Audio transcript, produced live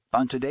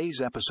On today's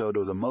episode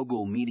of the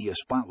Mogul Media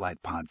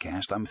Spotlight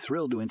podcast, I'm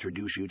thrilled to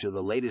introduce you to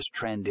the latest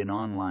trend in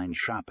online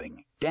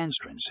shopping,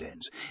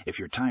 DansTrendz. If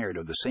you're tired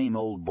of the same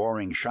old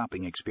boring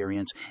shopping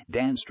experience,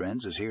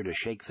 DansTrendz is here to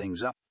shake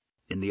things up.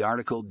 In the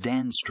article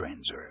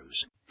DansTrendz,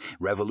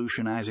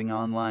 Revolutionizing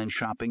Online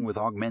Shopping with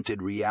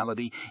Augmented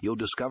Reality, you'll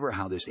discover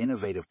how this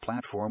innovative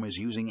platform is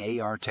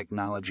using AR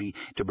technology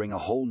to bring a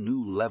whole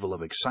new level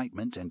of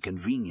excitement and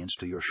convenience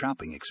to your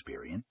shopping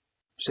experience.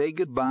 Say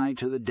goodbye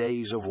to the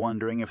days of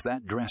wondering if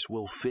that dress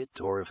will fit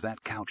or if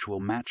that couch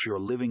will match your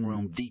living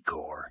room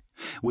decor.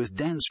 With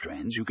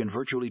DansTrendz, you can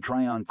virtually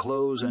try on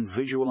clothes and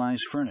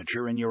visualize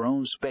furniture in your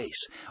own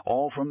space,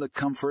 all from the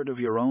comfort of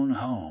your own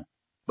home.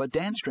 But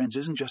DansTrendz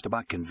isn't just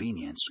about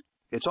convenience.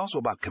 It's also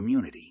about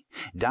community.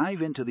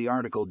 Dive into the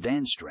article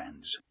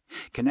DansTrendz,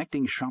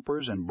 connecting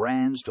shoppers and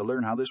brands to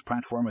learn how this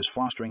platform is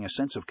fostering a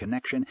sense of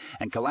connection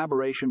and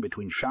collaboration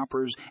between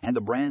shoppers and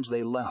the brands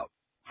they love.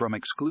 From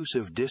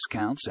exclusive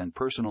discounts and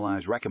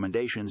personalized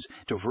recommendations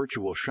to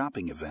virtual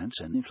shopping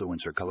events and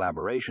influencer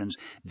collaborations,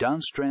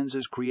 DansTrendz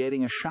is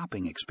creating a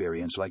shopping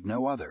experience like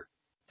no other.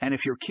 And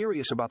if you're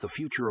curious about the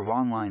future of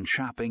online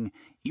shopping,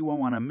 you won't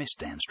want to miss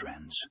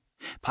DansTrendz.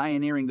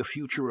 Pioneering the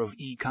future of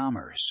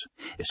e-commerce.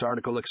 This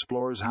article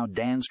explores how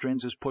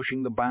DansTrendz is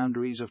pushing the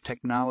boundaries of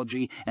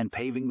technology and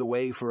paving the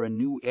way for a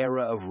new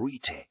era of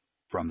retail.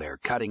 From their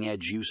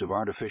cutting-edge use of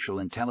artificial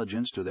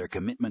intelligence to their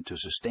commitment to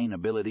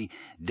sustainability,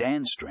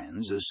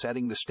 DansTrendz is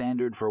setting the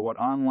standard for what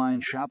online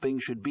shopping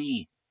should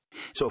be.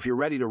 So if you're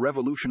ready to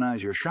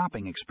revolutionize your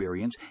shopping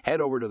experience,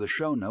 head over to the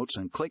show notes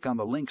and click on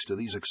the links to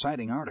these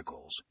exciting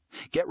articles.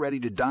 Get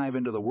ready to dive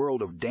into the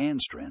world of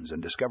DansTrendz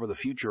and discover the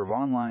future of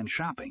online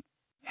shopping.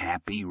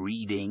 Happy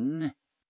reading!